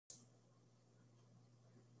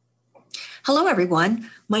Hello, everyone.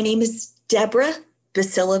 My name is Deborah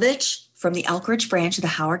Basilovich from the Elk Ridge branch of the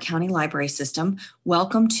Howard County Library System.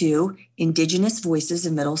 Welcome to Indigenous Voices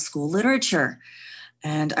in Middle School Literature.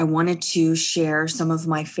 And I wanted to share some of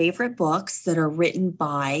my favorite books that are written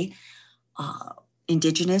by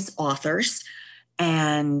Indigenous authors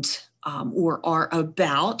and or are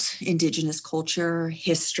about Indigenous culture,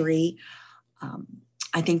 history.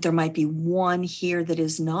 I think there might be one here that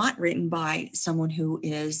is not written by someone who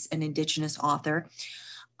is an Indigenous author,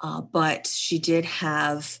 but she did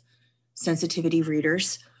have sensitivity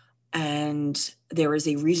readers, and there is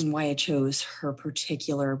a reason why I chose her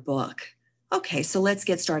particular book. Okay, so let's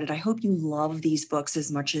get started. I hope you love these books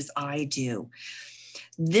as much as I do.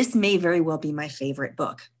 This may very well be my favorite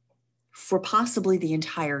book for possibly the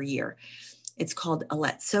entire year. It's called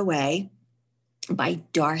Aletsoe by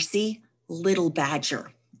Darcy Little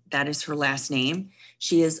Badger. That is her last name.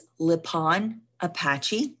 She is Lipan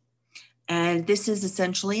Apache. And this is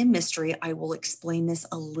essentially a mystery. I will explain this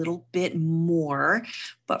a little bit more.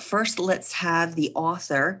 But first, let's have the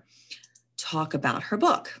author talk about her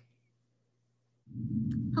book.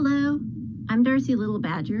 Hello, I'm Darcy Little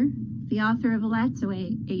Badger, the author of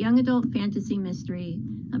Aletsoe, a young adult fantasy mystery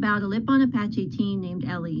about a Lipan Apache teen named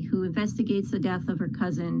Ellie who investigates the death of her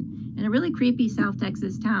cousin in a really creepy South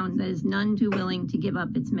Texas town that is none too willing to give up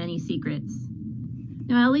its many secrets.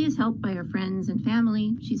 Now, Ellie is helped by her friends and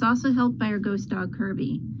family. She's also helped by her ghost dog,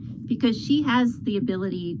 Kirby, because she has the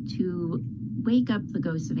ability to wake up the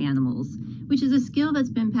ghosts of animals, which is a skill that's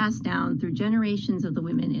been passed down through generations of the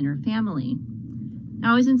women in her family.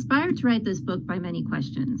 Now, I was inspired to write this book by many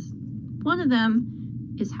questions. One of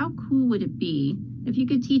them is, how cool would it be if you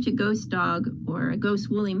could teach a ghost dog or a ghost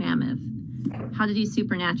woolly mammoth how to do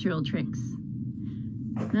supernatural tricks?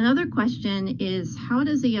 Another question is, how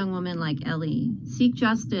does a young woman like Ellie seek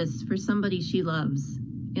justice for somebody she loves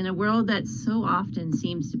in a world that so often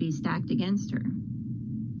seems to be stacked against her?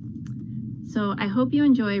 So I hope you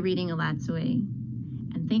enjoy reading Aletsoe,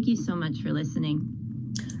 and thank you so much for listening.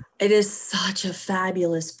 It is such a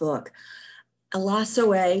fabulous book.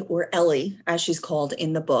 Aletsoe, or Ellie, as she's called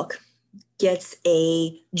in the book, gets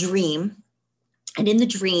a dream. And in the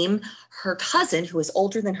dream, her cousin, who is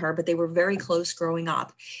older than her, but they were very close growing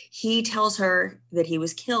up, he tells her that he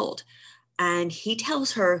was killed. And he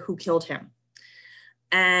tells her who killed him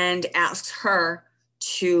and asks her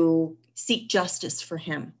to seek justice for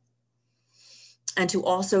him and to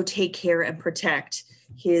also take care and protect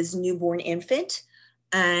his newborn infant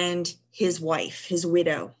and his wife, his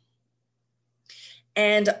widow.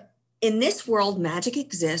 And in this world, magic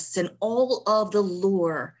exists, and all of the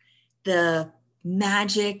lore, the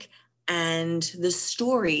magic and the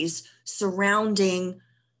stories surrounding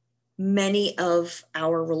many of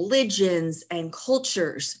our religions and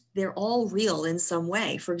cultures, they're all real in some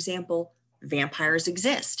way. For example, vampires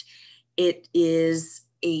exist. It is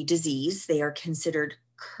a disease. They are considered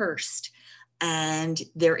cursed. And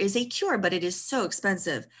there is a cure, but it is so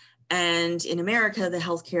expensive. And in America, the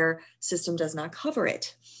healthcare system does not cover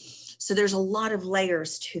it. So there's a lot of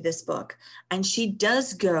layers to this book. And she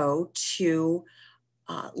does go to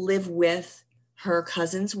live with her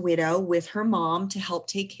cousin's widow, with her mom, to help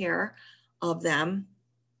take care of them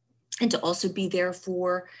and to also be there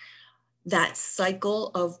for that cycle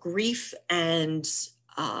of grief and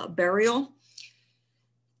burial.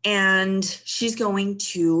 And she's going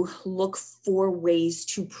to look for ways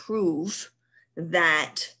to prove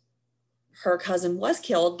that her cousin was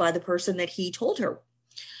killed by the person that he told her.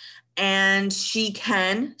 And she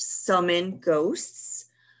can summon ghosts.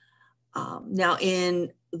 Now,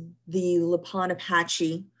 in the Lipan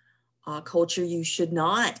Apache culture, you should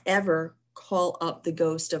not ever call up the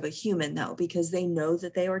ghost of a human, though, because they know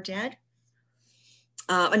that they are dead.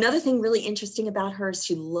 Another thing really interesting about her is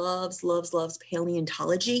she loves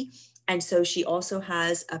paleontology. And so she also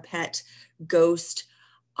has a pet ghost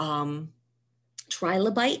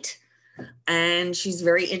trilobite. And she's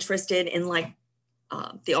very interested in, like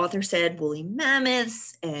the author said, woolly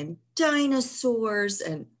mammoths and dinosaurs,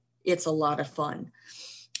 and it's a lot of fun.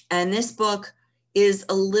 And this book is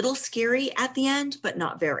a little scary at the end, but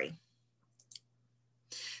not very.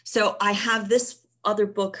 So I have this other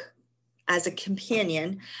book as a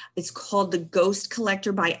companion. It's called The Ghost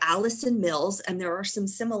Collector by Allison Mills, and there are some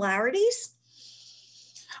similarities.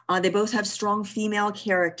 They both have strong female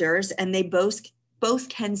characters, and they both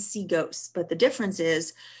can see ghosts. But the difference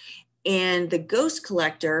is, in The Ghost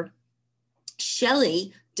Collector,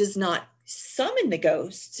 Shelley does not summon the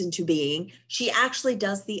ghosts into being. She actually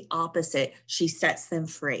does the opposite. She sets them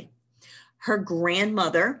free. Her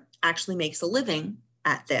grandmother actually makes a living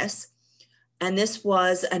at this. And this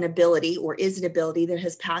was an ability, or is an ability, that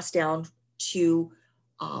has passed down to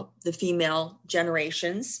the female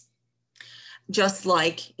generations, just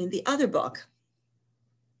like in the other book.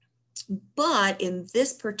 But in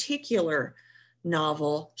this particular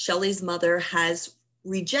novel, Shelley's mother has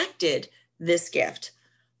rejected this gift,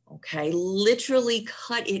 okay, literally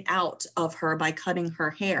cut it out of her by cutting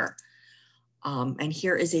her hair. And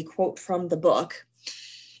here is a quote from the book.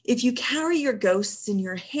 "If you carry your ghosts in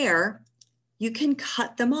your hair, you can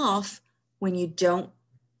cut them off when you don't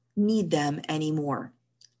need them anymore.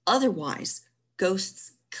 Otherwise,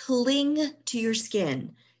 ghosts cling to your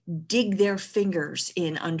skin, dig their fingers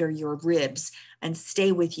in under your ribs, and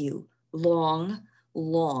stay with you long,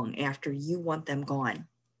 long after you want them gone."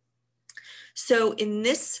 So in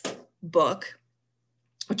this book,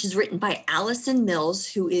 which is written by Allison Mills,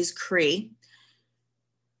 who is Cree,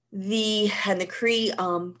 the Cree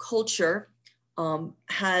culture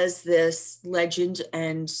has this legend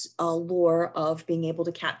and lore of being able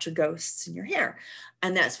to capture ghosts in your hair.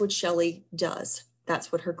 And that's what Shelley does.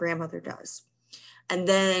 That's what her grandmother does. And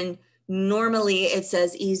then normally it's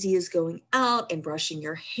as easy as going out and brushing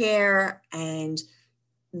your hair and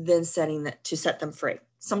then set them free.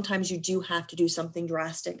 Sometimes you do have to do something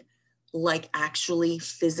drastic, like actually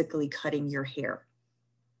physically cutting your hair.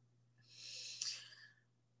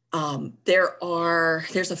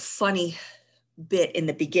 There's a funny bit in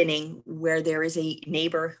the beginning where there is a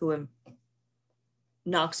neighbor who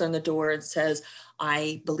knocks on the door and says,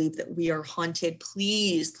 "I believe that we are haunted.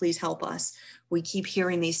 Please, please help us. We keep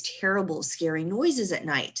hearing these terrible, scary noises at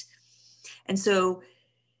night." And so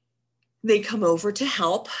they come over to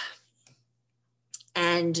help.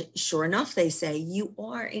 And sure enough, they say, "You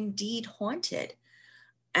are indeed haunted."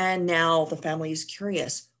 And now the family is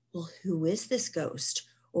curious. Well, who is this ghost?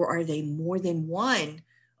 Or are they more than one?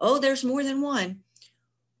 Oh, there's more than one.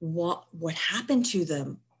 What happened to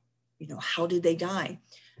them? You know, how did they die?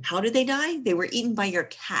 How did they die? They were eaten by your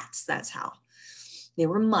cats. That's how. They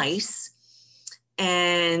were mice.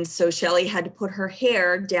 And so Shelley had to put her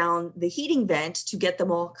hair down the heating vent to get them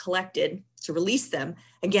all collected, to release them.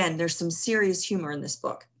 Again, there's some serious humor in this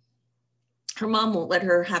book. Her mom won't let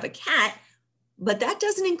her have a cat, but that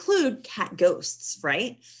doesn't include cat ghosts,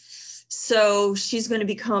 right? So she's going to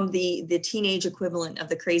become the teenage equivalent of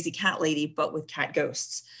the crazy cat lady, but with cat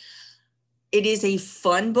ghosts. It is a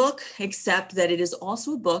fun book, except that it is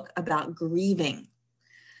also a book about grieving.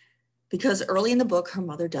 Because early in the book, her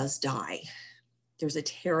mother does die. There's a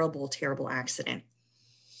terrible, terrible accident.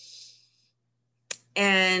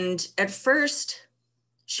 And at first,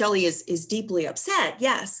 Shelley is deeply upset,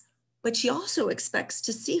 yes, but she also expects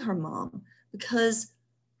to see her mom because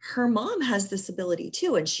her mom has this ability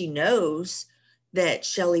too, and she knows that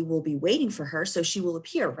Shelley will be waiting for her, so she will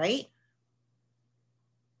appear, right?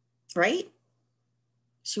 Right?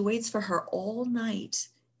 She waits for her all night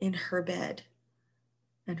in her bed,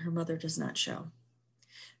 and her mother does not show.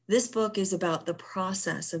 This book is about the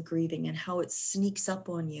process of grieving and how it sneaks up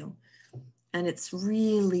on you, and it's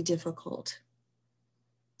really difficult.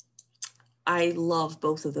 I love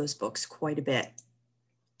both of those books quite a bit.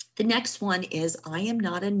 The next one is I Am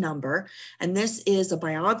Not a Number, and this is a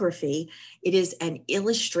biography. It is an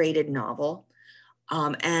illustrated novel,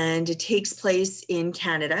 and it takes place in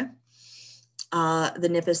Canada. The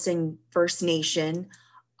Nipissing First Nation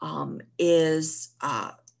is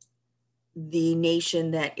the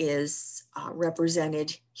nation that is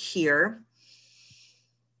represented here.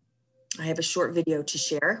 I have a short video to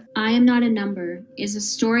share. I Am Not a Number is a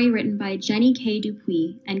story written by Jenny K.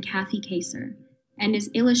 Dupuis and Kathy Kaser, and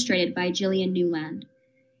is illustrated by Gillian Newland.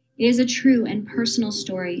 It is a true and personal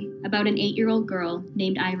story about an 8-year-old girl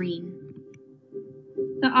named Irene.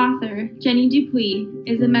 The author, Jenny Dupuis,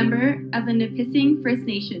 is a member of the Nipissing First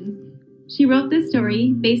Nations. She wrote this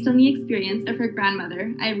story based on the experience of her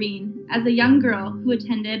grandmother, Irene, as a young girl who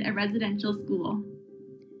attended a residential school.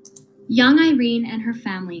 Young Irene and her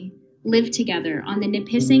family lived together on the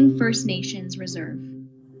Nipissing First Nations Reserve.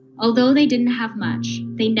 Although they didn't have much,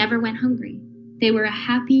 they never went hungry. They were a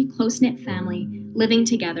happy, close-knit family living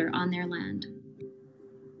together on their land.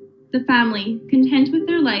 The family, content with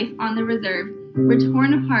their life on the reserve, were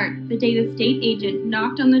torn apart the day the state agent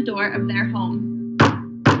knocked on the door of their home.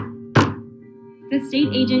 The state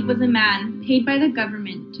agent was a man paid by the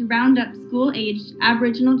government to round up school-aged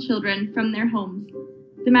Aboriginal children from their homes.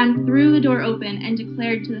 The man threw the door open and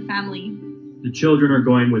declared to the family, "The children are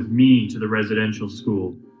going with me to the residential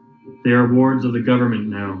school. They are wards of the government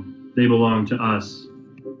now. They belong to us."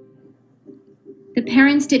 The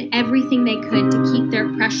parents did everything they could to keep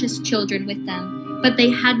their precious children with them, but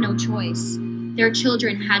they had no choice. Their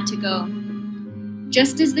children had to go.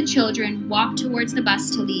 Just as the children walked towards the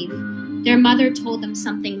bus to leave, Their mother told them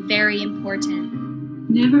something very important.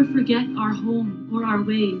 Never forget our home or our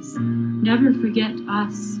ways. Never forget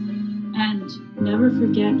us. And never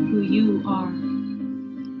forget who you are.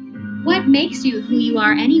 What makes you who you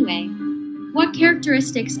are anyway? What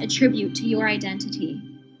characteristics attribute to your identity?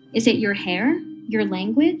 Is it your hair, your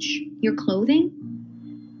language, your clothing?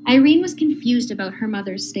 Irene was confused about her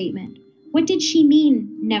mother's statement. What did she mean,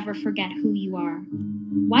 never forget who you are?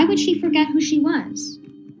 Why would she forget who she was?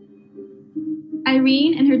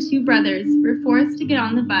 Irene and her two brothers were forced to get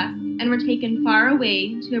on the bus and were taken far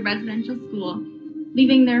away to a residential school,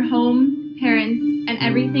 leaving their home, parents, and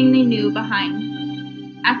everything they knew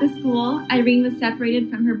behind. At the school, Irene was separated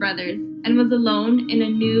from her brothers and was alone in a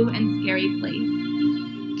new and scary place.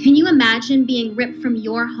 Can you imagine being ripped from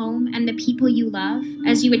your home and the people you love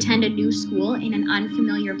as you attend a new school in an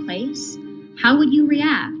unfamiliar place? How would you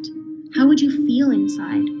react? How would you feel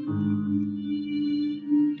inside?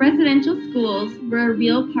 Residential schools were a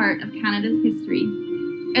real part of Canada's history.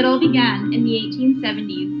 It all began in the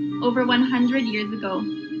 1870s, over 100 years ago,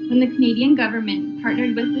 when the Canadian government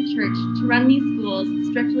partnered with the church to run these schools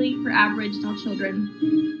strictly for Aboriginal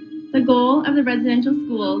children. The goal of the residential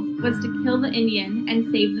schools was to kill the Indian and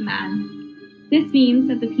save the man. This means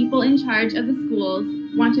that the people in charge of the schools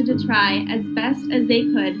wanted to try as best as they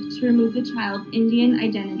could to remove the child's Indian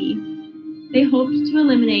identity. They hoped to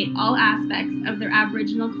eliminate all aspects of their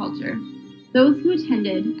Aboriginal culture. Those who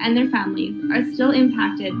attended and their families are still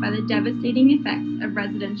impacted by the devastating effects of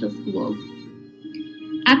residential schools.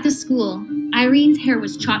 At the school, Irene's hair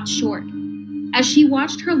was chopped short. As she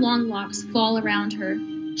watched her long locks fall around her,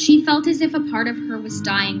 she felt as if a part of her was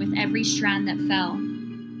dying with every strand that fell.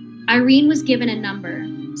 Irene was given a number,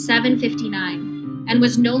 759, and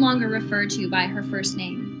was no longer referred to by her first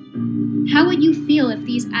name. How would you feel if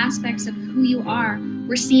these aspects of who you are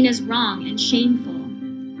were seen as wrong and shameful?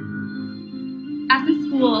 At the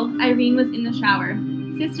school, Irene was in the shower.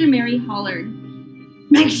 Sister Mary hollered,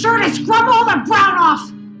 "Make sure to scrub all the brown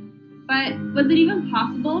off!" But was it even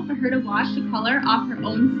possible for her to wash the color off her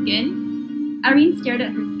own skin? Irene stared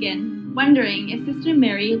at her skin, wondering if Sister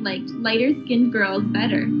Mary liked lighter-skinned girls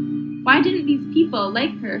better. Why didn't these people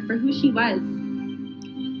like her for who she was?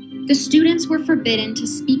 The students were forbidden to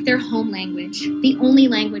speak their home language, the only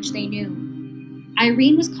language they knew.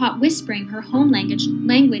 Irene was caught whispering her home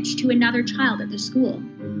language to another child at the school.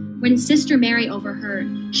 When Sister Mary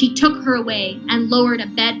overheard, she took her away and lowered a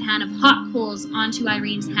bedpan of hot coals onto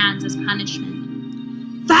Irene's hands as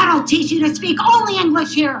punishment. "That'll teach you to speak only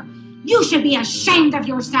English here! You should be ashamed of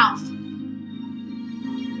yourself!"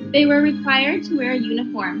 They were required to wear a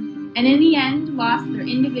uniform, and in the end lost their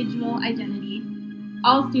individual identity.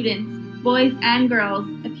 All students, boys and girls,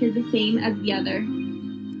 appeared the same as the other.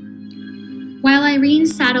 While Irene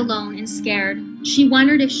sat alone and scared, she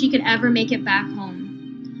wondered if she could ever make it back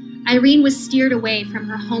home. Irene was steered away from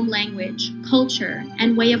her home language, culture,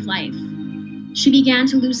 and way of life. She began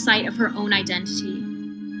to lose sight of her own identity.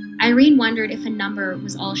 Irene wondered if a number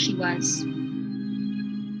was all she was.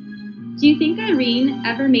 Do you think Irene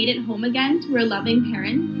ever made it home again to her loving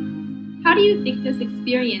parents? How do you think this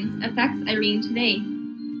experience affects Irene today?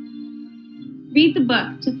 Read the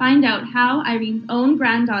book to find out how Irene's own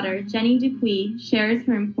granddaughter, Jenny Dupuy, shares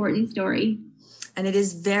her important story. And it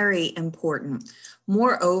is very important.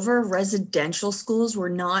 Moreover, residential schools were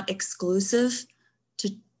not exclusive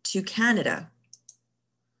to Canada.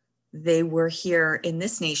 They were here in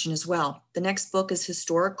this nation as well. The next book is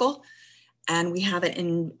historical, and we have it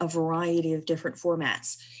in a variety of different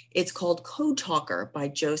formats. It's called Code Talker by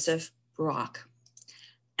Joseph Brock.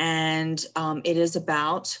 And it is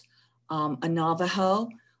about a Navajo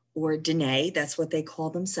or Dene, that's what they call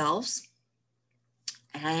themselves,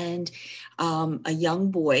 and a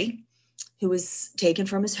young boy who is taken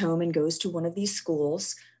from his home and goes to one of these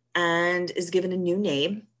schools and is given a new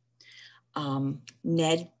name,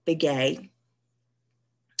 Ned Begay.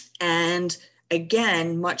 And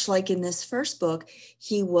again, much like in this first book,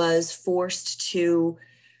 he was forced to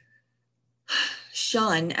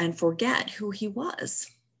shun and forget who he was.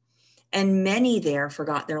 And many there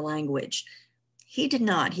forgot their language. He did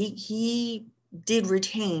not. He did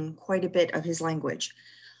retain quite a bit of his language.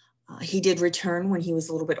 He did return when he was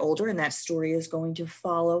a little bit older, and that story is going to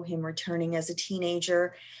follow him returning as a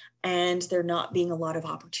teenager, and there not being a lot of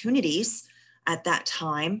opportunities at that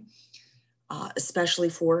time, especially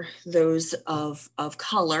for those of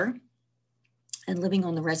color and living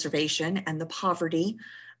on the reservation, and the poverty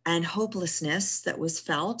and hopelessness that was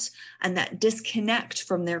felt, and that disconnect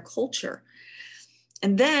from their culture.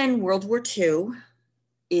 And then World War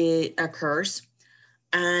II occurs,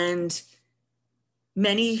 and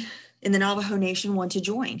many in the Navajo Nation want to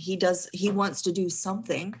join. He wants to do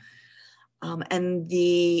something. And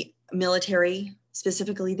the military,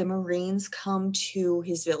 specifically the Marines, come to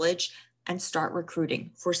his village and start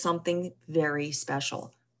recruiting for something very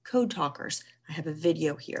special. Code talkers. I have a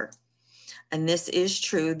video here. And this is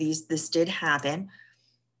true. This did happen.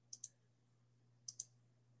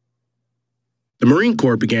 The Marine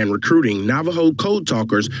Corps began recruiting Navajo code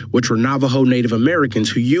talkers, which were Navajo Native Americans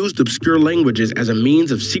who used obscure languages as a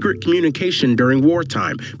means of secret communication during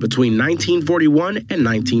wartime between 1941 and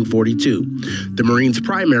 1942. The Marines'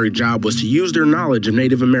 primary job was to use their knowledge of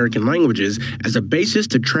Native American languages as a basis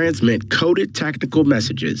to transmit coded tactical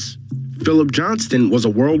messages. Philip Johnston was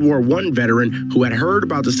a World War I veteran who had heard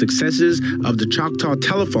about the successes of the Choctaw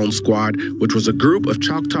Telephone Squad, which was a group of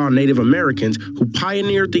Choctaw Native Americans who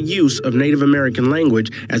pioneered the use of Native American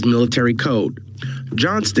language as military code.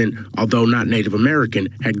 Johnston, although not Native American,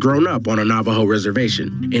 had grown up on a Navajo reservation.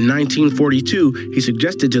 In 1942, he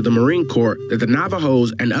suggested to the Marine Corps that the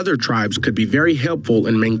Navajos and other tribes could be very helpful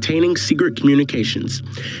in maintaining secret communications.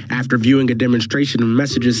 After viewing a demonstration of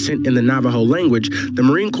messages sent in the Navajo language, the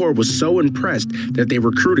Marine Corps was so impressed that they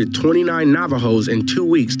recruited 29 Navajos in 2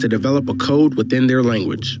 weeks to develop a code within their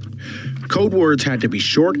language. Code words had to be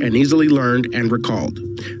short and easily learned and recalled.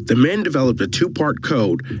 The men developed a 2-part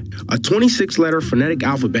code. A 26-letter phonetic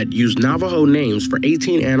alphabet used Navajo names for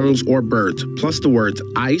 18 animals or birds, plus the words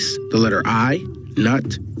ice, the letter I,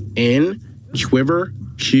 nut, N, quiver,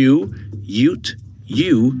 Q, Ute,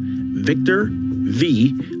 U, Victor,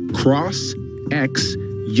 V, cross, X,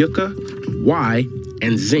 yucca, Y,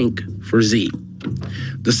 and zinc for Z.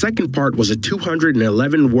 The second part was a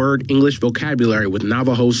 211-word English vocabulary with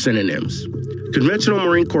Navajo synonyms. Conventional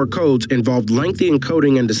Marine Corps codes involved lengthy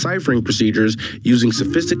encoding and deciphering procedures using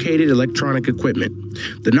sophisticated electronic equipment.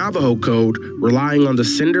 The Navajo code, relying on the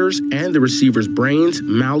sender's and the receiver's brains,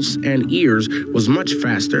 mouths, and ears, was much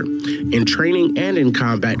faster. In training and in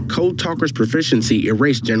combat, code talkers' proficiency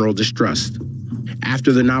erased general distrust.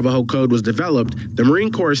 After the Navajo Code was developed, the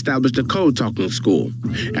Marine Corps established a code talking school.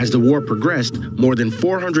 As the war progressed, more than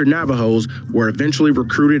 400 Navajos were eventually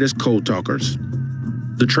recruited as code talkers.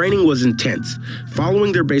 The training was intense.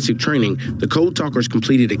 Following their basic training, the code talkers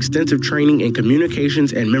completed extensive training in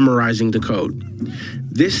communications and memorizing the code.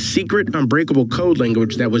 This secret, unbreakable code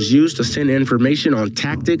language that was used to send information on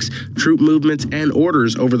tactics, troop movements, and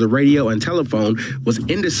orders over the radio and telephone was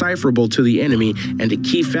indecipherable to the enemy and a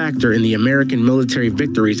key factor in the American military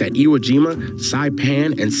victories at Iwo Jima,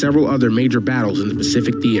 Saipan, and several other major battles in the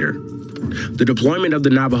Pacific Theater. The deployment of the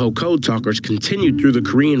Navajo code talkers continued through the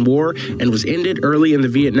Korean War and was ended early in the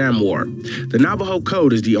Vietnam War. The Navajo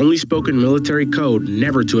Code is the only spoken military code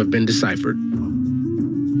never to have been deciphered.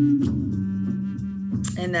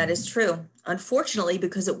 And that is true. Unfortunately,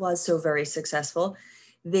 because it was so very successful,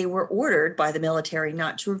 they were ordered by the military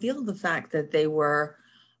not to reveal the fact that they were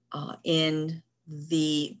in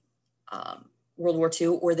the World War II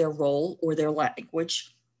or their role or their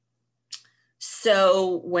language.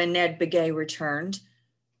 So when Ned Begay returned,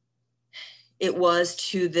 it was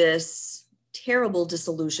to this terrible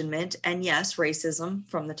disillusionment and yes, racism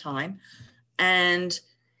from the time. And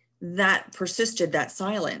that persisted, that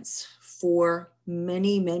silence, for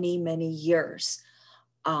many, many, many years.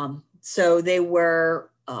 So they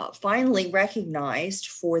were finally recognized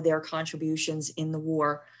for their contributions in the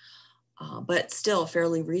war, but still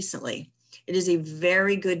fairly recently. It is a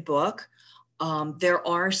very good book. There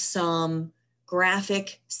are some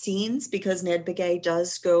graphic scenes because Ned Begay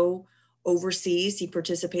does go overseas. He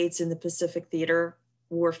participates in the Pacific Theater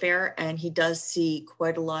warfare and he does see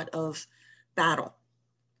quite a lot of battle.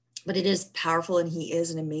 But it is powerful and he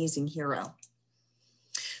is an amazing hero.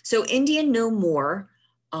 So Indian No More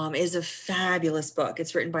is a fabulous book.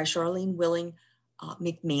 It's written by Charlene Willing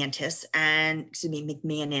McManus and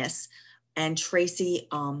Tracy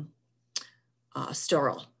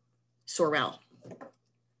Sorrell.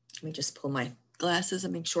 Let me just pull my glasses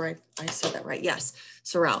and make sure I said that right. Yes,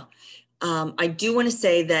 Sorrell. I do want to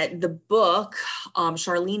say that the book,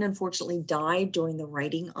 Charlene unfortunately died during the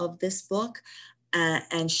writing of this book.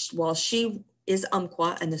 While she is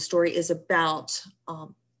Umpqua and the story is about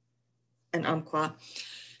an Umpqua,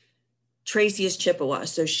 Tracy is Chippewa.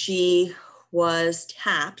 So she was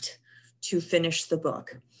tapped to finish the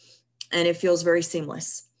book and it feels very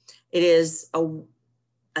seamless. It is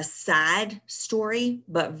a sad story,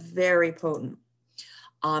 but very potent.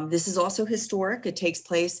 This is also historic. It takes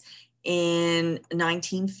place in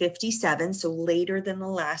 1957, so later than the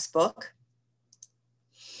last book.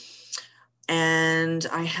 And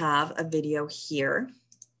I have a video here.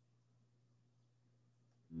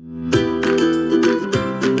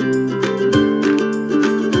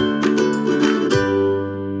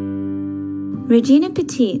 Regina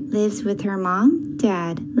Petit lives with her mom,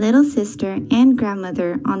 dad, little sister, and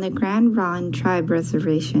grandmother on the Grand Ronde Tribe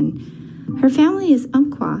Reservation. Her family is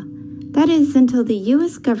Umpqua. That is until the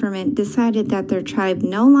U.S. government decided that their tribe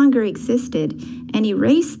no longer existed and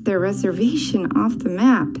erased their reservation off the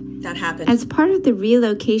map. That happened. As part of the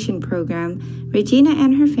relocation program, Regina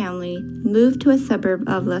and her family moved to a suburb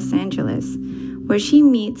of Los Angeles, where she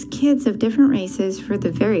meets kids of different races for the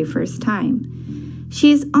very first time.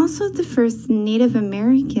 She is also the first Native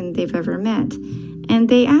American they've ever met, and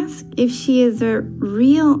they ask if she is a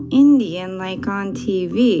real Indian like on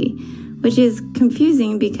TV, which is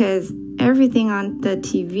confusing because everything on the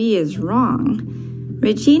TV is wrong.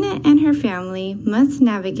 Regina and her family must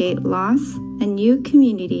navigate loss, a new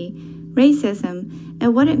community, racism,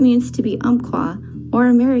 and what it means to be Umpqua or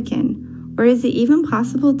American, or is it even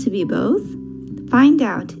possible to be both? Find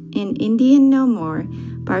out in Indian No More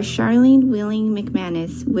by Charlene Wheeling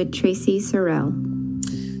McManus with Tracy Sorrell.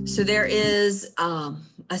 So there is a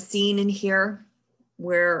scene in here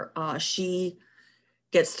where she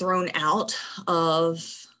gets thrown out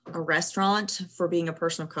of a restaurant for being a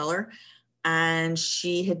person of color, and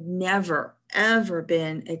she had never, ever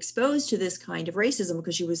been exposed to this kind of racism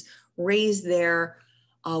because she was raised there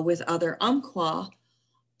with other Umpqua.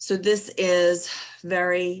 So this is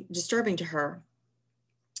very disturbing to her.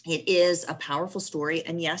 It is a powerful story,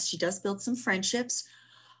 and yes, she does build some friendships,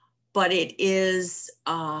 but it is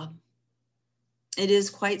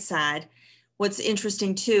quite sad. What's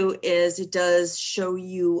interesting too is it does show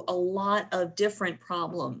you a lot of different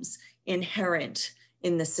problems inherent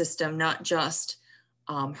in the system, not just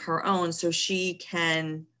her own. So she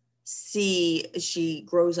can see she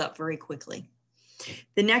grows up very quickly.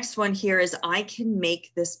 The next one here is I Can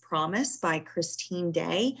Make This Promise by Christine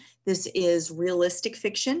Day. This is realistic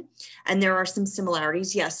fiction, and there are some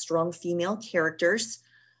similarities. Yes, strong female characters.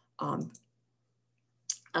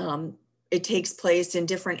 It takes place in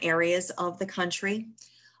different areas of the country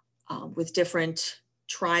with different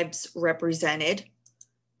tribes represented,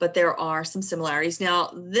 but there are some similarities.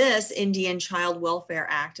 Now, this Indian Child Welfare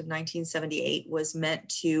Act of 1978 was meant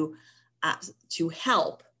to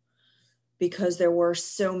help, because there were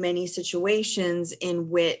so many situations in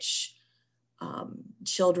which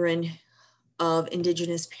children of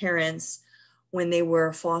Indigenous parents, when they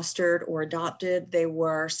were fostered or adopted, they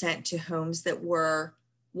were sent to homes that were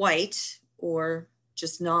white or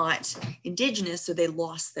just not Indigenous, so they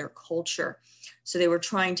lost their culture. So they were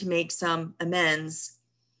trying to make some amends.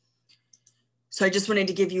 So I just wanted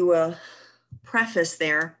to give you a preface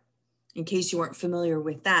there in case you weren't familiar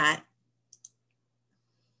with that.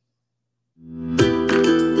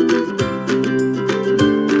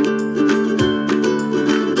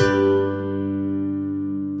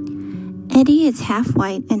 Eddie is half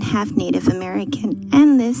white and half Native American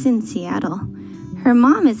and lives in Seattle. Her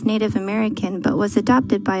mom is Native American but was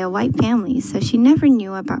adopted by a white family, so she never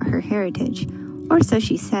knew about her heritage, or so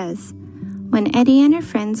she says. When Eddie and her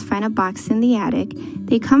friends find a box in the attic,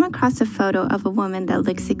 they come across a photo of a woman that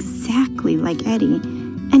looks exactly like Eddie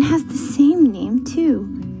and has the same name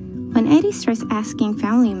too. When Eddie starts asking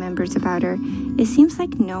family members about her, it seems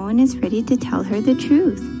like no one is ready to tell her the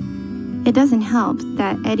truth. It doesn't help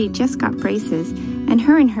that Eddie just got braces, and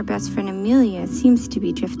her best friend Amelia seems to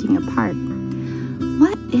be drifting apart.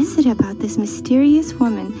 What is it about this mysterious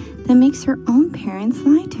woman that makes her own parents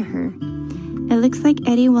lie to her? It looks like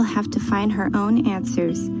Eddie will have to find her own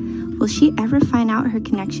answers. Will she ever find out her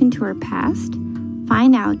connection to her past?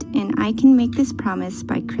 Find out in I Can Make This Promise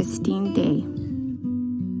by Christine Day.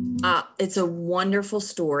 It's a wonderful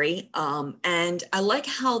story, and I like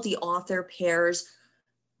how the author pairs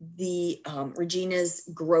the Regina's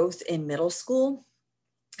growth in middle school,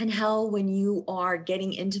 and how when you are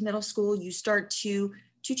getting into middle school, you start to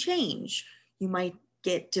change. You might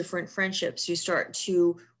get different friendships. You start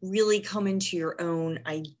to really come into your own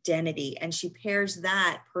identity. And she pairs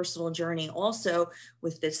that personal journey also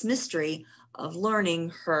with this mystery of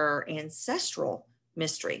learning her ancestral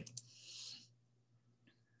mystery.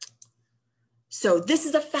 So this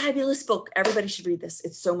is a fabulous book. Everybody should read this.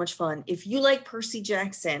 It's so much fun. If you like Percy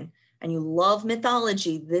Jackson and you love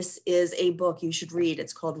mythology, this is a book you should read.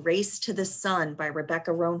 It's called Race to the Sun by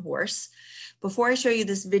Rebecca Roanhorse. Before I show you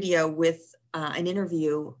this video with an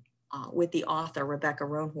interview with the author, Rebecca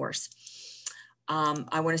Roanhorse,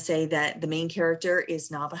 I want to say that the main character is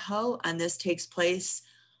Navajo, and this takes place,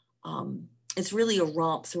 it's really a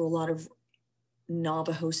romp through a lot of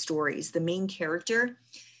Navajo stories. The main character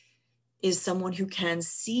is someone who can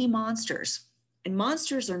see monsters, and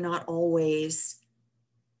monsters are not always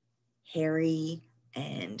hairy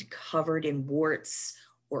and covered in warts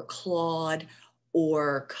or clawed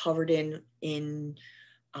or covered in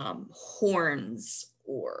horns,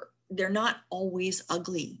 or they're not always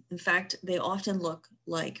ugly. In fact, they often look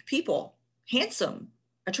like people, handsome,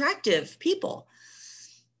 attractive people,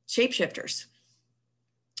 shapeshifters.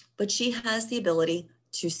 But she has the ability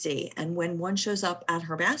to see. And when one shows up at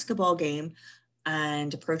her basketball game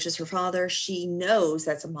and approaches her father, she knows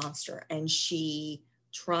that's a monster, and she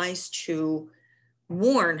tries to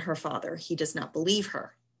warn her father. He does not believe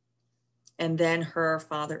her. And then her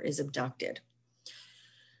father is abducted.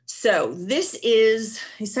 So this is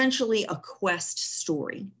essentially a quest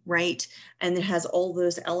story, right? And it has all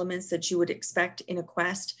those elements that you would expect in a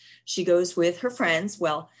quest. She goes with her friends.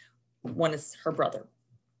 Well, one is her brother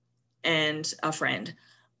and a friend.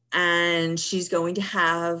 And she's going to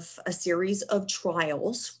have a series of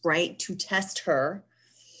trials, right, to test her.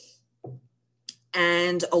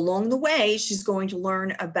 And along the way, she's going to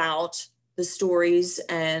learn about the stories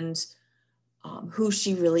and who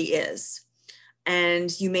she really is.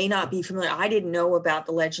 And you may not be familiar. I didn't know about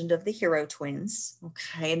the legend of the hero twins.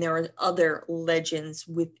 Okay. And there are other legends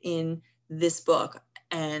within this book.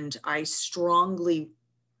 And I strongly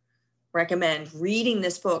recommend reading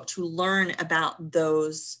this book to learn about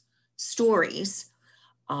those stories.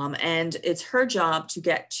 And it's her job to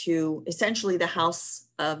get to essentially the house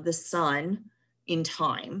of the sun in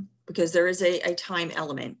time, because there is a time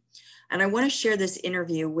element. And I want to share this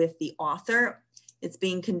interview with the author. It's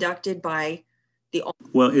being conducted by the author.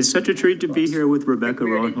 Well, it's such a treat to be here with Rebecca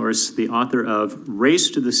Roanhorse, the author of Race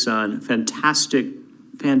to the Sun, fantastic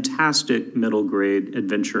middle grade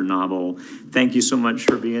adventure novel. Thank you so much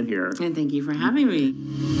for being here. And thank you for having me.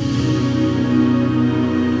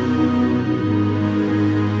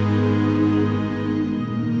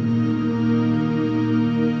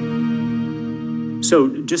 So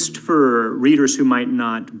just for readers who might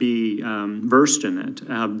not be versed in it,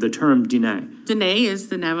 the term Diné. Diné is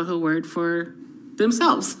the Navajo word for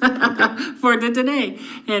themselves, for the Diné.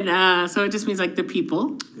 And so it just means like the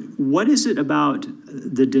people. What is it about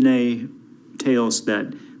the Diné tales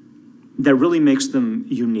that really makes them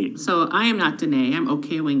unique? So I am not Diné. I'm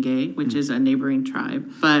Okewenge, which is a neighboring tribe.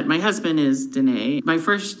 But my husband is Diné. My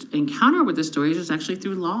first encounter with the stories was actually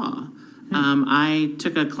through law. I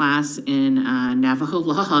took a class in Navajo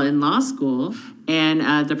law in law school,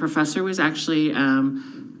 and the professor was actually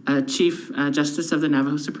a Chief Justice of the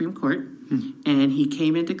Navajo Supreme Court. And he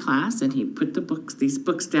came into class and he put these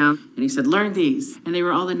books down, and he said, learn these. And they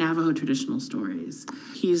were all the Navajo traditional stories.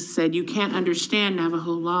 He said, you can't understand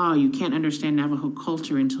Navajo law, you can't understand Navajo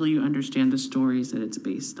culture until you understand the stories that it's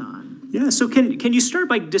based on. Yeah, so can you start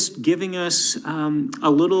by just giving us a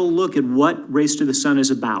little look at what Race to the Sun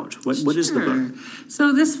is about? What is the book?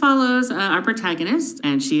 So this follows our protagonist,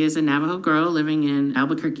 and she is a Navajo girl living in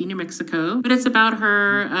Albuquerque, New Mexico. But it's about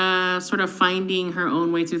her sort of finding her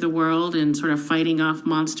own way through the world and sort of fighting off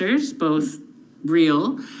monsters, both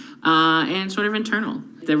real and sort of internal.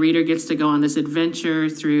 The reader gets to go on this adventure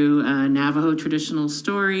through Navajo traditional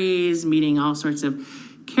stories, meeting all sorts of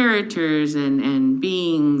characters and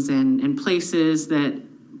beings and places that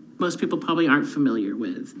most people probably aren't familiar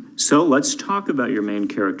with. So let's talk about your main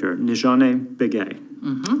character, Nijane Begay.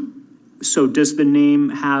 So does the name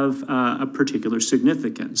have a particular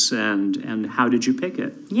significance, and how did you pick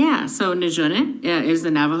it? Yeah, so Nijane is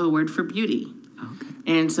the Navajo word for beauty. Okay.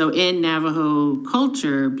 And so in Navajo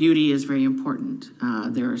culture, beauty is very important.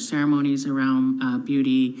 There are ceremonies around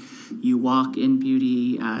beauty. You walk in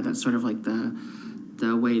beauty. That's sort of like the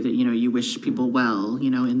way that, you wish people well,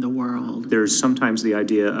 in the world. There's sometimes the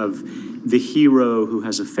idea of the hero who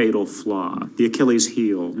has a fatal flaw, the Achilles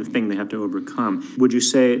heel, the thing they have to overcome. Would you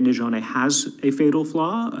say Nijane has a fatal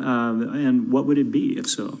flaw? And what would it be, if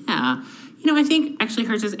so? Yeah. I think actually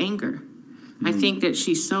hers is anger. I think that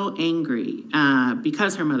she's so angry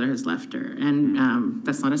because her mother has left her. And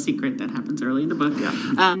that's not a secret. That happens early in the book.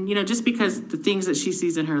 Yeah. Just because the things that she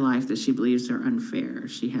sees in her life that she believes are unfair,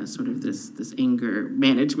 she has sort of this anger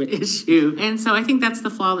management issue. And so I think that's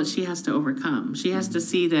the flaw that she has to overcome. She has to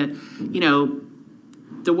see that,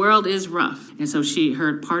 the world is rough. And so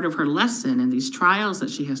part of her lesson and these trials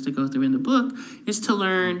that she has to go through in the book is to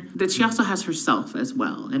learn that she also has herself as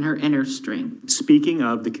well and her inner strength. Speaking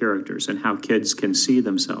of the characters and how kids can see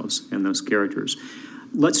themselves in those characters,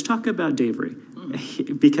 let's talk about Davery.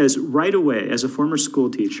 Because right away, as a former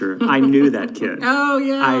school teacher, I knew that kid. Oh,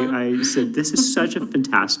 yeah. I said, this is such a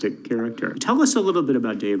fantastic character. Tell us a little bit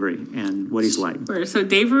about Davery and what he's like. Sure. So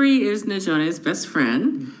Davery is Nijane's best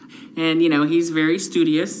friend. And, he's very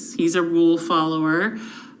studious. He's a rule follower.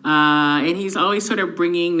 And he's always sort of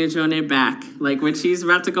bringing Nijone back. Like when she's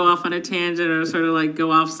about to go off on a tangent or sort of like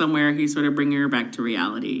go off somewhere, he's sort of bringing her back to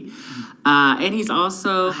reality. And he's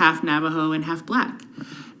also half Navajo and half Black.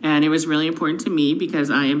 And it was really important to me because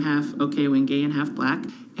I am half Okewenge and half Black.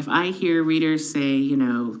 If I hear readers say, you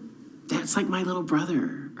know, that's like my little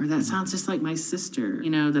brother, or that sounds just like my sister, you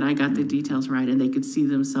know, that I got the details right and they could see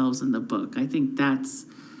themselves in the book, I think that's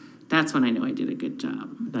when I know I did a good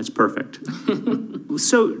job. That's perfect.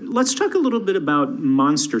 So let's talk a little bit about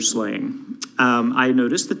monster slaying. I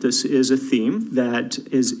noticed that this is a theme that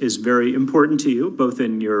is very important to you, both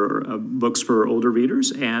in your books for older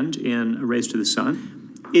readers and in A Race to the Sun.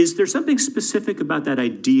 Is there something specific about that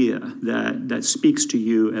idea that speaks to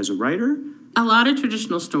you as a writer? A lot of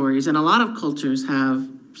traditional stories and a lot of cultures have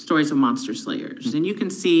stories of monster slayers. And you can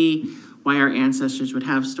see why our ancestors would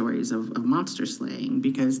have stories of monster slaying,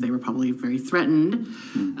 because they were probably very threatened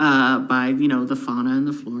by, you know, the fauna and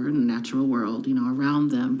the flora and the natural world, you know,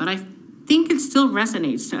 around them. But I think it still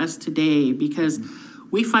resonates to us today because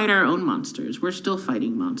we fight our own monsters. We're still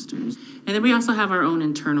fighting monsters. And then we also have our own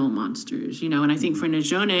internal monsters, you know, and I think for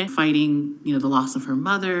Nijone, fighting, you know, the loss of her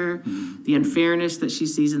mother, the unfairness that she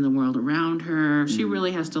sees in the world around her, she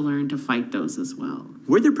really has to learn to fight those as well.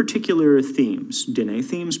 Were there particular themes, Dene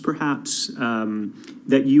themes perhaps,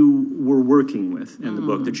 that you were working with in the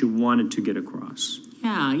book that you wanted to get across?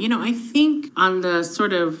 Yeah, you know, I think on the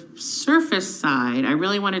sort of surface side, I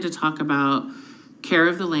really wanted to talk about care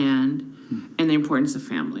of the land and the importance of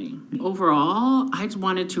family. Overall, I just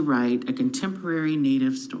wanted to write a contemporary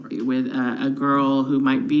Native story with a girl who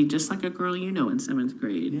might be just like a girl you know in 7th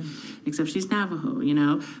grade, except she's Navajo, you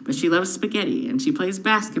know, but she loves spaghetti and she plays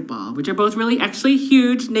basketball, which are both really actually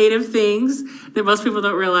huge Native things that most people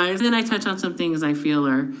don't realize. And then I touch on some things I feel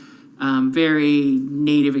are very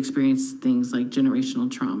Native experience, things like generational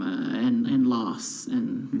trauma and loss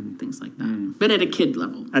and things like that. But at a kid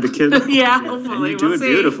level. At a kid level? Yeah, hopefully. And you do it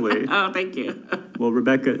beautifully. Oh, thank you. Well,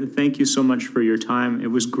 Rebecca, thank you so much for your time.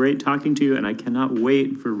 It was great talking to you, and I cannot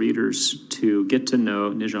wait for readers to get to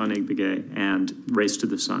know Nijone Gbege and Race to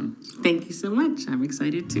the Sun. Thank you so much. I'm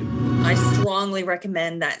excited too. I strongly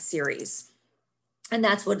recommend that series. And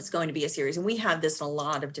that's what it's going to be, a series. And we have this in a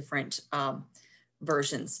lot of different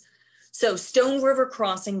versions. So Stone River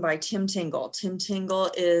Crossing by Tim Tingle. Tim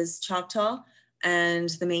Tingle is Choctaw, and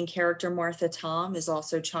the main character, Martha Tom, is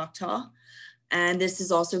also Choctaw. And this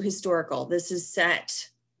is also historical. This is set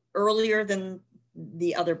earlier than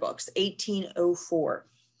the other books, 1804.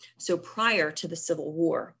 So prior to the Civil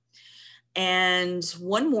War. And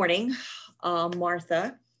one morning,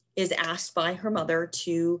 Martha is asked by her mother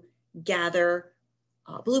to gather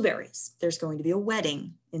blueberries. There's going to be a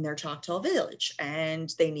wedding in their Choctaw village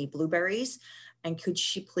and they need blueberries. And could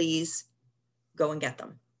she please go and get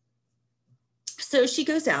them? So she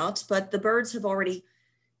goes out, but the birds have already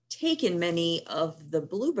taken many of the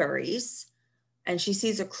blueberries. And she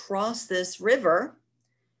sees across this river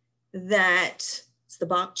that it's the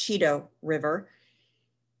Bok Cheeto River,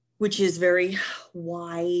 which is very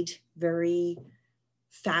wide, very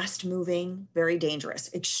fast moving, very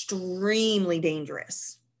dangerous, extremely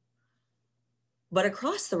dangerous. But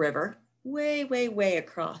across the river, way, way, way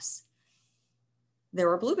across, there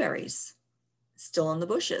are blueberries still in the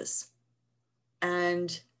bushes.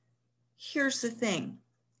 And here's the thing.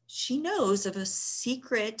 She knows of a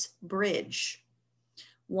secret bridge,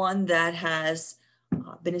 one that has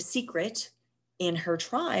been a secret in her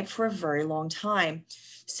tribe for a very long time.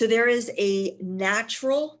 So there is a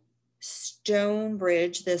natural stone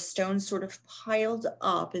bridge, the stones sort of piled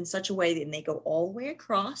up in such a way that they go all the way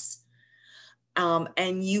across,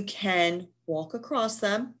 and you can walk across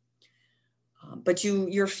them, but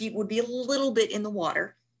your feet would be a little bit in the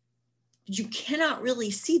water. You cannot really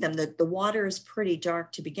see them. The water is pretty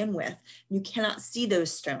dark to begin with. You cannot see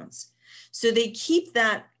those stones. So they keep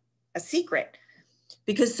that a secret,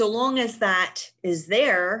 because so long as that is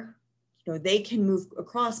there, you know, they can move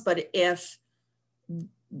across. But if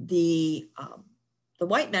the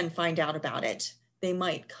white men find out about it, they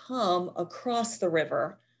might come across the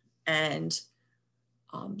river and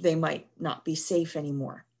they might not be safe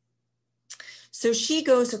anymore. So she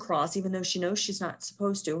goes across, even though she knows she's not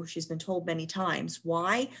supposed to. She's been told many times.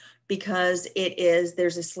 Why? Because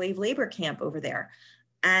there's a slave labor camp over there.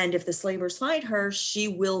 And if the slavers find her, she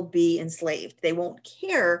will be enslaved. They won't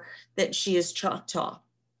care that she is Choctaw.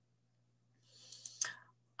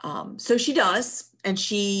 So she does, and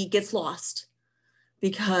she gets lost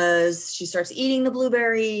because she starts eating the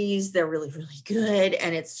blueberries. They're really, really good,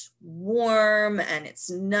 and it's warm and it's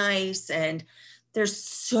nice, and there's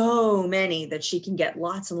so many that she can get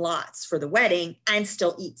lots and lots for the wedding and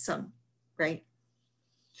still eat some, right?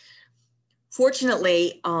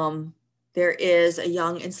 Fortunately, there is a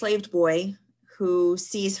young enslaved boy who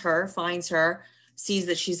sees her, finds her, sees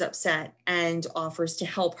that she's upset, and offers to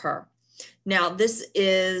help her. Now, this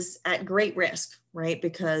is at great risk, right?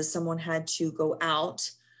 Because someone had to go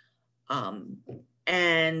out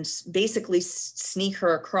and basically sneak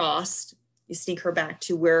her across, sneak her back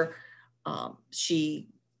to where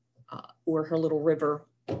where her little river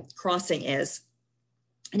crossing is.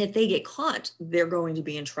 And if they get caught, they're going to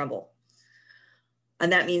be in trouble.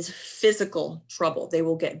 And that means physical trouble. They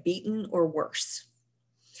will get beaten or worse.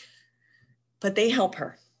 But they help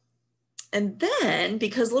her. And then,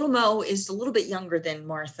 because little Mo is a little bit younger than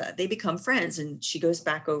Martha, they become friends, and she goes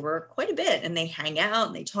back over quite a bit, and they hang out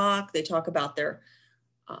and they talk about their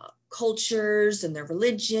cultures and their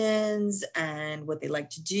religions and what they like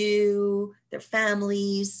to do, their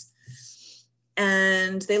families.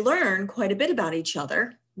 And they learn quite a bit about each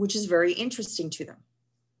other, which is very interesting to them.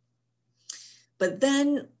 But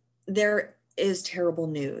then there is terrible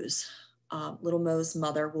news. Little Mo's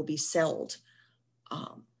mother will be sold,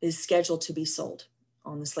 is scheduled to be sold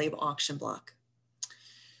on the slave auction block.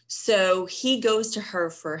 So he goes to her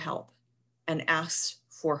for help and asks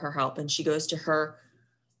for her help. And she goes to her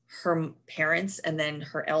parents and then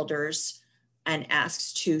her elders and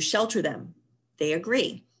asks to shelter them. They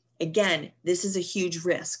agree. Again, this is a huge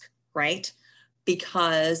risk, right?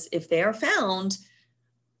 Because if they are found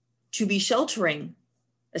to be sheltering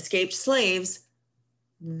escaped slaves,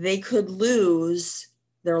 they could lose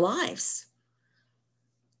their lives.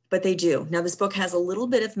 But they do. Now, this book has a little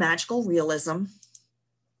bit of magical realism.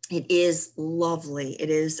 It is lovely. It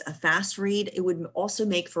is a fast read. It would also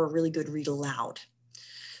make for a really good read aloud.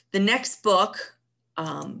 The next book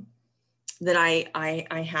that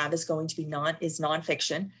I have is going to be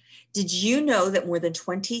nonfiction. Did you know that more than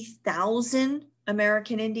 20,000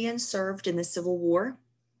 American Indians served in the Civil War?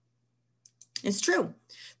 It's true.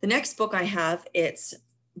 The next book I have, it's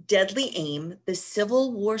Deadly Aim, The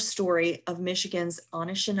Civil War Story of Michigan's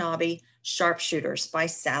Anishinaabe Sharpshooters by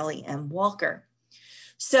Sally M. Walker.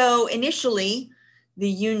 So initially, the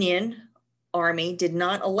Union Army did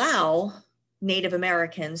not allow Native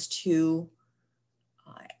Americans to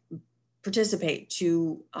participate,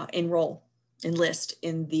 to enlist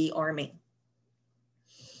in the Army.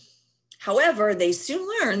 However, they soon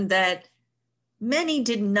learned that many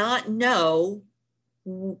did not know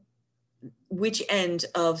which end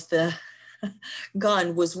of the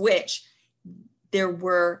gun was which. There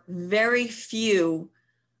were very few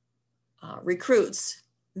recruits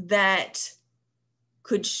that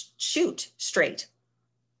could shoot straight,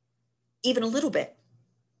 even a little bit.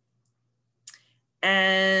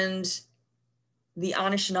 And the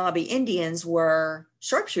Anishinaabe Indians were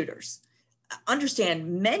sharpshooters.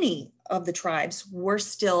 Understand, many of the tribes were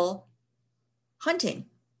still hunting.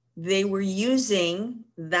 They were using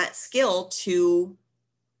that skill to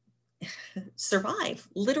survive,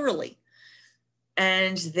 literally.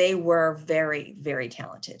 And they were very, very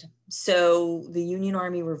talented. So the Union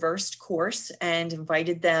Army reversed course and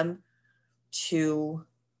invited them to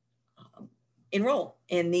enroll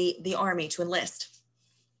in the Army, to enlist.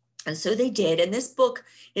 And so they did. And this book,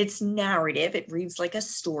 it's narrative. It reads like a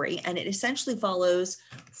story, and it essentially follows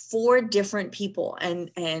 4 different people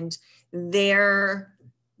and their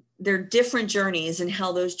different journeys and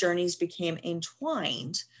how those journeys became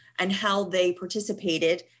entwined and how they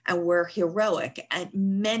participated and were heroic at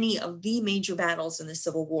many of the major battles in the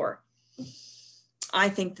Civil War. I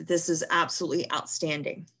think that this is absolutely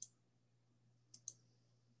outstanding.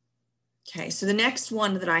 Okay, so the next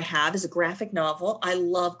one that I have is a graphic novel. I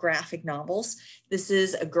love graphic novels. This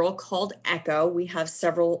is A Girl Called Echo. We have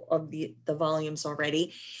several of the volumes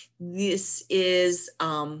already. This is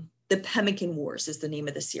The Pemmican Wars is the name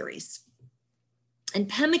of the series. And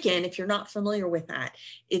pemmican, if you're not familiar with that,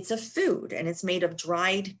 it's a food, and it's made of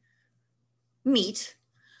dried meat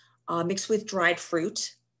mixed with dried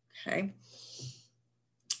fruit, okay?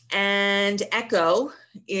 And Echo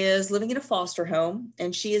is living in a foster home,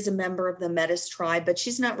 and she is a member of the Metis tribe, but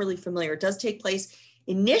she's not really familiar. It does take place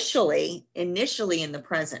initially in the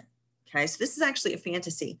present, okay? So this is actually a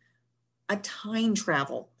fantasy, a time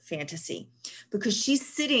travel fantasy, because she's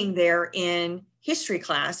sitting there in history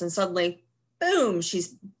class and suddenly, boom,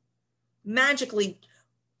 she's magically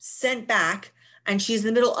sent back, and she's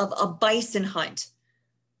in the middle of a bison hunt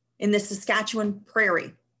in the Saskatchewan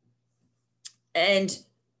prairie. And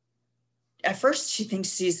at first she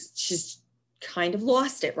thinks she's kind of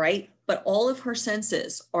lost it, right? But all of her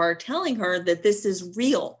senses are telling her that this is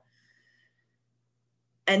real.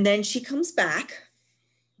 And then she comes back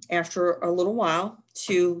after a little while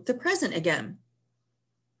to the present again.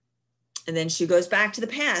 And then she goes back to the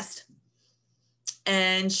past.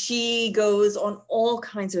 And she goes on all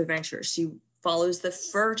kinds of adventures. She follows the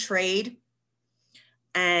fur trade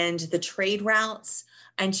and the trade routes,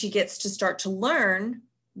 and she gets to start to learn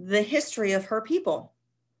the history of her people.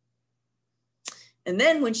 And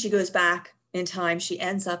then when she goes back in time, she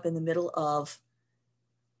ends up in the middle of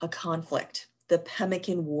a conflict, the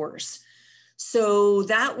Pemmican Wars. So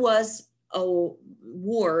that was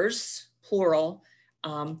wars, plural.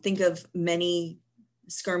 Think of many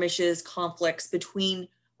skirmishes, conflicts between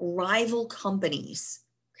rival companies,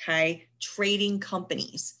 okay, trading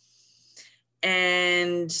companies.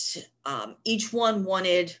 And each one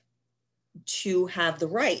wanted to have the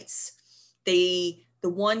rights. The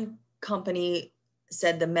one company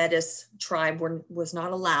said the Metis tribe was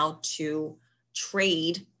not allowed to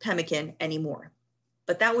trade pemmican anymore.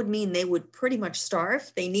 But that would mean they would pretty much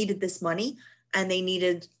starve. They needed this money and they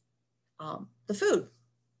needed the food.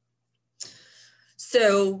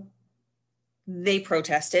 So they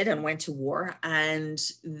protested and went to war. And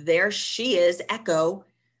there she is, Echo,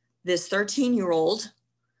 this 13-year-old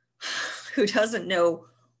who doesn't know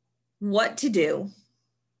what to do.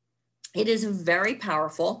 It is very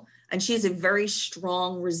powerful. And she is a very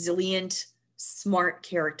strong, resilient, smart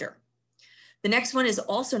character. The next one is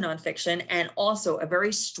also nonfiction and also a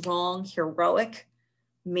very strong, heroic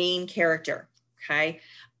main character, okay?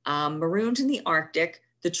 Marooned in the Arctic,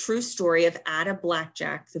 the true story of Ada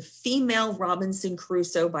Blackjack, the female Robinson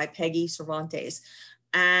Crusoe by Peggy Cervantes.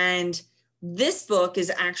 And this book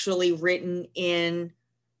is actually written in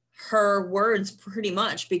her words pretty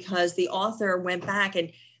much, because the author went back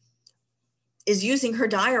and is using her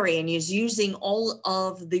diary and is using all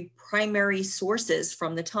of the primary sources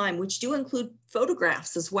from the time, which do include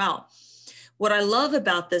photographs as well. What I love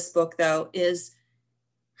about this book, though, is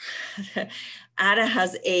Ada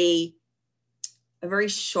has a very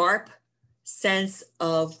sharp sense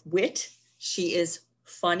of wit. She is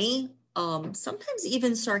funny, sometimes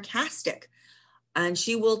even sarcastic. And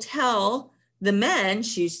she will tell the men,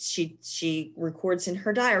 she records in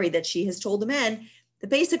her diary that she has told the men that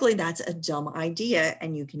basically that's a dumb idea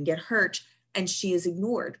and you can get hurt. And she is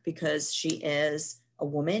ignored because she is a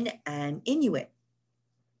woman and Inuit.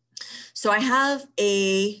 So I have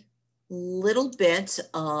a little bit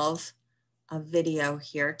of a video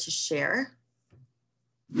here to share.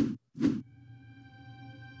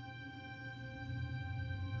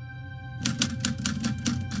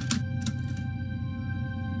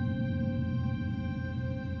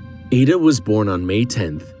 Ada was born on May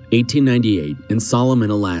 10th, 1898 in Solomon,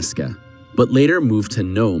 Alaska, but later moved to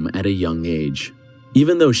Nome at a young age.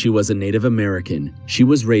 Even though she was a Native American, she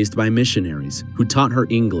was raised by missionaries who taught her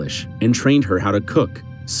English and trained her how to cook,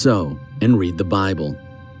 sew, and read the Bible.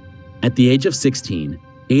 At the age of 16,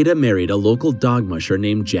 Ada married a local dog musher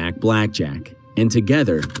named Jack Blackjack, and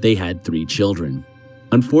together they had 3 children.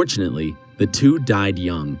 Unfortunately, the 2 died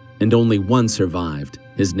young, and only one survived.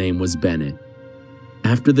 His name was Bennett.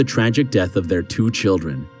 After the tragic death of their 2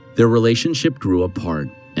 children, their relationship grew apart,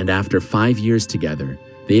 and after 5 years together,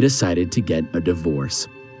 they decided to get a divorce.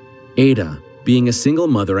 Ada, being a single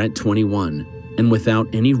mother at 21 and without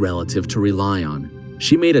any relative to rely on,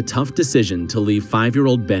 she made a tough decision to leave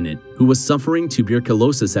 5-year-old Bennett, who was suffering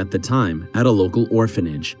tuberculosis at the time, at a local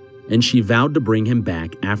orphanage, and she vowed to bring him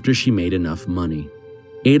back after she made enough money.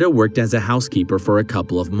 Ada worked as a housekeeper for a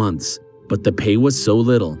couple of months, but the pay was so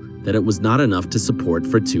little that it was not enough to support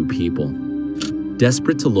for 2 people.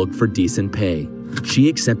 Desperate to look for decent pay, she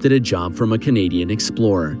accepted a job from a Canadian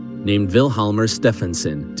explorer named Vilhjalmur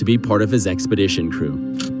Stephenson to be part of his expedition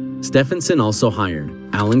crew. Stephenson also hired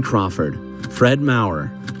Alan Crawford, Fred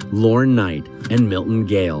Maurer, Lorne Knight, and Milton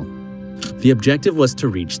Gale. The objective was to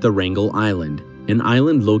reach the Wrangel Island, an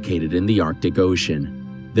island located in the Arctic Ocean.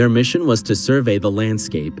 Their mission was to survey the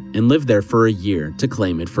landscape and live there for a year to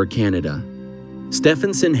claim it for Canada.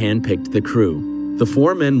 Stephenson handpicked the crew. The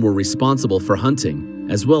 4 men were responsible for hunting,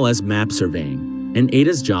 as well as map surveying, and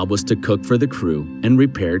Ada's job was to cook for the crew and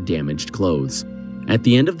repair damaged clothes. At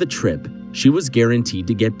the end of the trip, she was guaranteed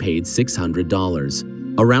to get paid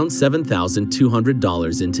 $600, around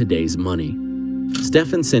 $7,200 in today's money.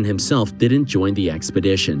 Stephenson himself didn't join the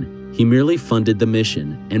expedition. He merely funded the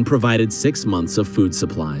mission and provided 6 months of food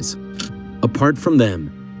supplies. Apart from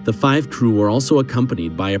them, the 5 crew were also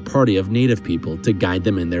accompanied by a party of Native people to guide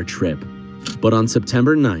them in their trip. But on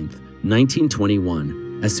September 9th,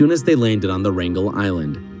 1921, as soon as they landed on the Wrangel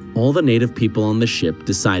Island, all the Native people on the ship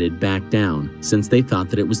decided back down since they thought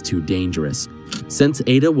that it was too dangerous. Since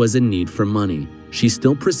Ada was in need for money, she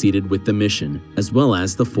still proceeded with the mission, as well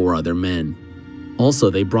as the 4 other men. Also,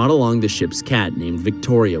 they brought along the ship's cat named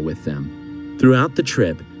Victoria with them. Throughout the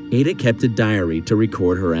trip, Ada kept a diary to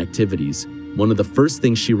record her activities. One of the first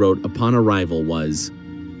things she wrote upon arrival was,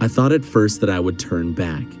 "I thought at first that I would turn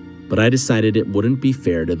back, but I decided it wouldn't be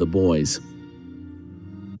fair to the boys."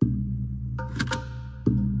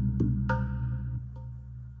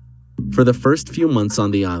 For the first few months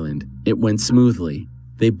on the island, it went smoothly.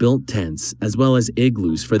 They built tents as well as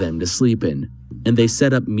igloos for them to sleep in, and they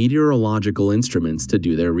set up meteorological instruments to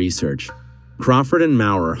do their research. Crawford and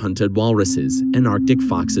Maurer hunted walruses and Arctic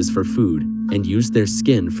foxes for food and used their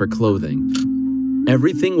skin for clothing.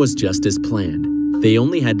 Everything was just as planned. They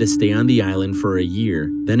only had to stay on the island for a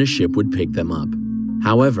year, then a ship would pick them up.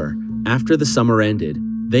 However, after the summer ended,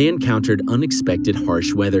 they encountered unexpected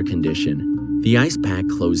harsh weather condition. The ice pack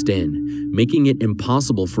closed in, making it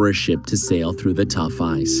impossible for a ship to sail through the tough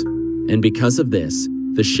ice. And because of this,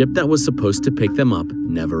 the ship that was supposed to pick them up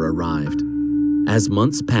never arrived. As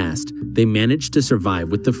months passed, they managed to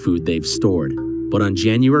survive with the food they've stored. But on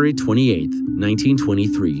January 28,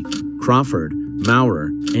 1923, Crawford,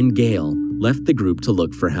 Maurer, and Gale left the group to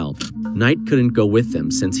look for help. Knight couldn't go with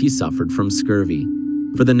them since he suffered from scurvy.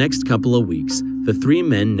 For the next couple of weeks, the three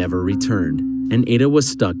men never returned, and Ada was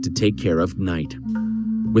stuck to take care of Knight.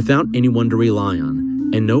 Without anyone to rely on,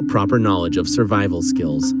 and no proper knowledge of survival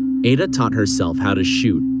skills, Ada taught herself how to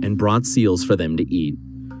shoot and brought seals for them to eat.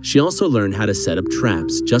 She also learned how to set up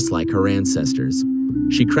traps just like her ancestors.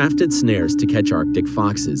 She crafted snares to catch Arctic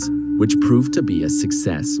foxes, which proved to be a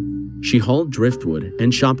success. She hauled driftwood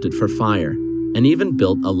and chopped it for fire, and even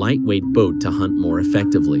built a lightweight boat to hunt more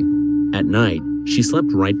effectively. At night, she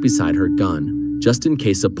slept right beside her gun, just in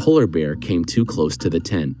case a polar bear came too close to the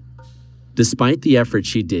tent. Despite the effort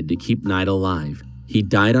she did to keep Knight alive, he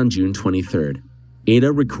died on June 23rd.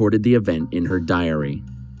 Ada recorded the event in her diary.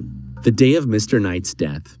 The day of Mr. Knight's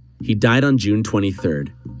death. He died on June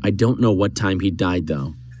 23rd. I don't know what time he died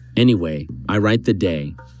though. Anyway, I write the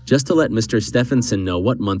day, just to let Mr. Stephenson know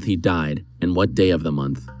what month he died and what day of the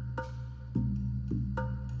month.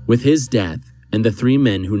 With his death, and the three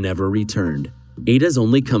men who never returned, Ada's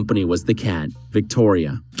only company was the cat,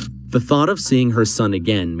 Victoria. The thought of seeing her son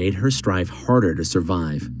again made her strive harder to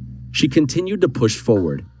survive. She continued to push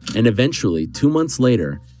forward, and eventually, 2 months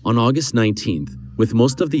later, on August 19th, with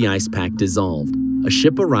most of the ice pack dissolved, a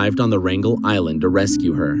ship arrived on the Wrangel Island to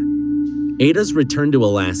rescue her. Ada's return to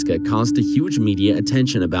Alaska caused a huge media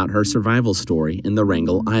attention about her survival story in the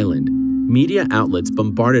Wrangel Island. Media outlets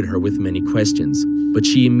bombarded her with many questions, but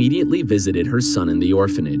she immediately visited her son in the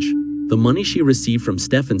orphanage. The money she received from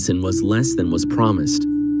Stephenson was less than was promised,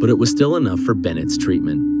 but it was still enough for Bennett's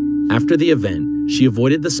treatment. After the event, she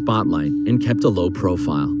avoided the spotlight and kept a low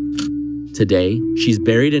profile. Today, she's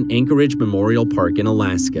buried in Anchorage Memorial Park in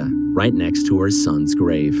Alaska, right next to her son's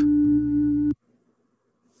grave.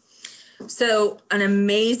 So, an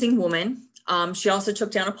amazing woman. She also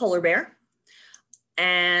took down a polar bear.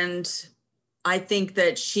 And I think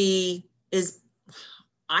that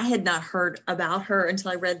I had not heard about her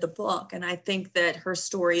until I read the book. And I think that her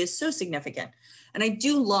story is so significant. And I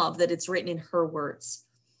do love that it's written in her words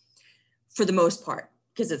for the most part,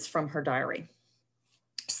 because it's from her diary.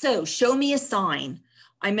 So, show me a sign.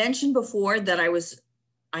 I mentioned before that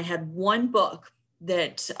I had one book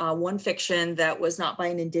that one fiction that was not by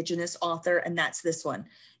an Indigenous author, and that's this one.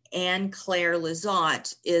 Anne Claire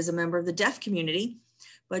Lizotte is a member of the deaf community,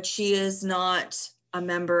 but she is not a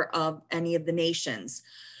member of any of the nations.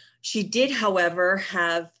 She did, however,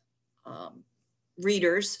 have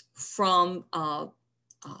readers from the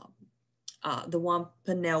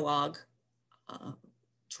Wampanoag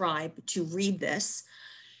tribe to read this.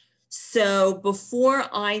 So before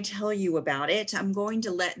I tell you about it, I'm going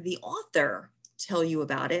to let the author tell you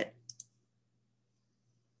about it.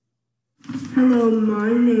 Hello, my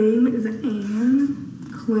name is Anne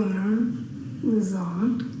Claire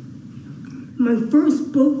Lizotte. My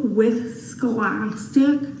first book with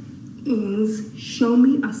Scholastic is Show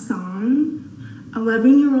Me a Sign.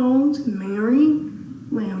 11-year-old Mary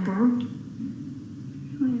Lambert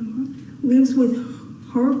lives with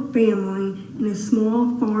her family in a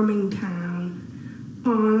small farming town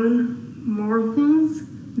on Martha's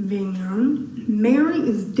Vineyard. Mary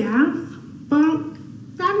is deaf, but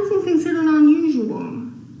that isn't considered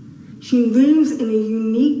unusual. She lives in a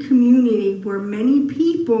unique community where many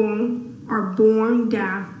people are born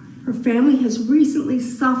deaf. Her family has recently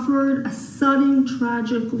suffered a sudden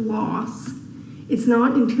tragic loss. It's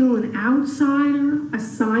not until an outsider, a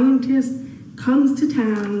scientist, comes to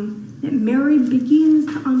town that Mary begins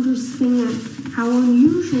to understand how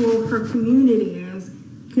unusual her community is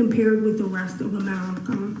compared with the rest of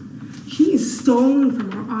America. She is stolen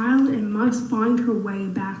from her island and must find her way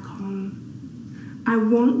back home. I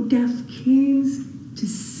want deaf kids to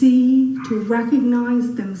see, to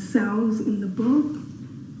recognize themselves in the book.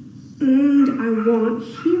 And I want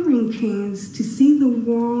hearing kids to see the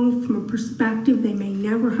world from a perspective they may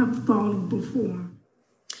never have thought of before.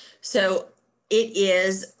 So it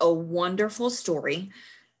is a wonderful story.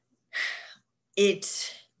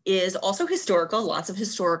 It is also historical, lots of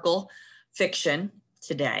historical fiction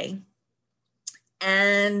today.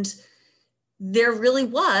 And there really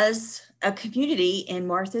was a community in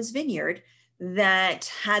Martha's Vineyard that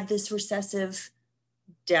had this recessive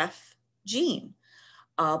deaf gene.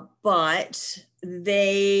 But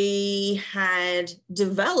they had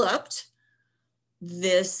developed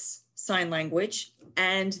this sign language,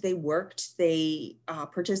 and they worked, they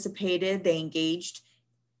participated, they engaged,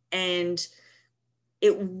 and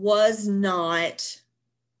it was not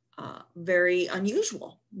very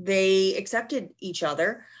unusual. They accepted each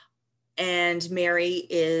other, and Mary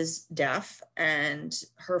is deaf, and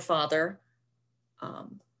her father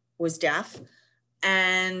was deaf,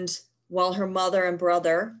 and while her mother and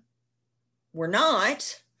brother were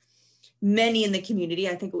not, many in the community,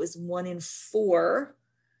 I think it was 1 in 4,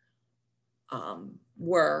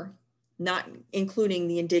 were, not including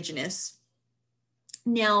the Indigenous.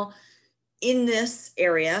 Now, in this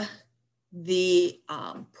area, the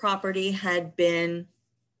property had been,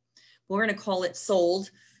 we're going to call it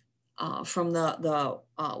sold from the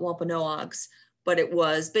Wampanoags, but it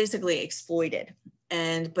was basically exploited.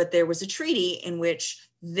 But there was a treaty in which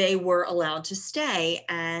they were allowed to stay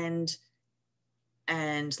and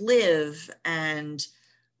live and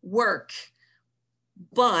work,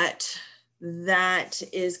 but that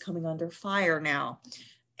is coming under fire now.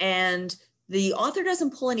 And the author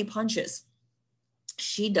doesn't pull any punches.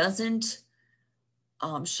 She doesn't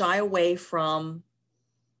shy away from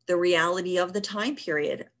the reality of the time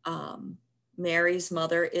period. Mary's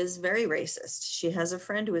mother is very racist. She has a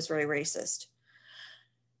friend who is very racist.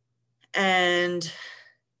 And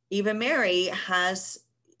even Mary has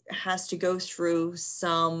to go through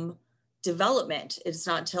some development. It's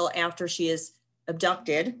not until after she is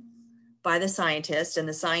abducted by the scientist, and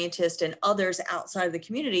the scientist and others outside of the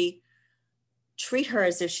community treat her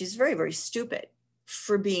as if she's very, very stupid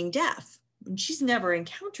for being deaf. And she's never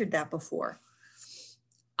encountered that before.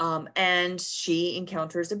 And she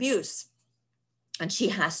encounters abuse, and she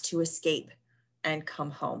has to escape and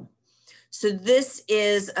come home. So this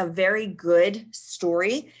is a very good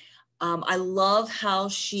story. I love how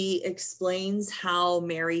she explains how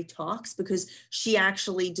Mary talks, because she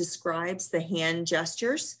actually describes the hand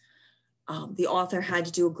gestures. The author had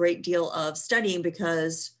to do a great deal of studying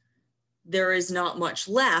because there is not much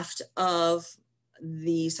left of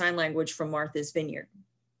the sign language from Martha's Vineyard.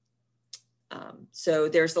 So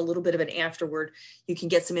there's a little bit of an afterword. You can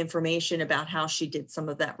get some information about how she did some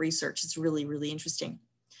of that research. It's really, really interesting.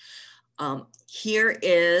 Here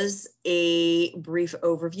is a brief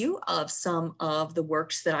overview of some of the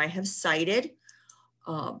works that I have cited.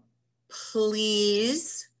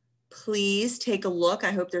 Please take a look.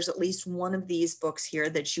 I hope there's at least one of these books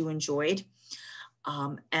here that you enjoyed.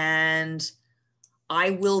 And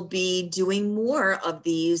I will be doing more of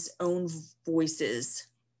these own voices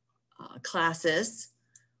classes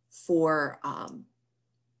for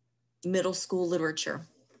middle school literature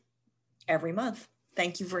every month.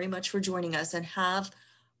 Thank you very much for joining us, and have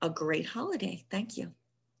a great holiday. Thank you.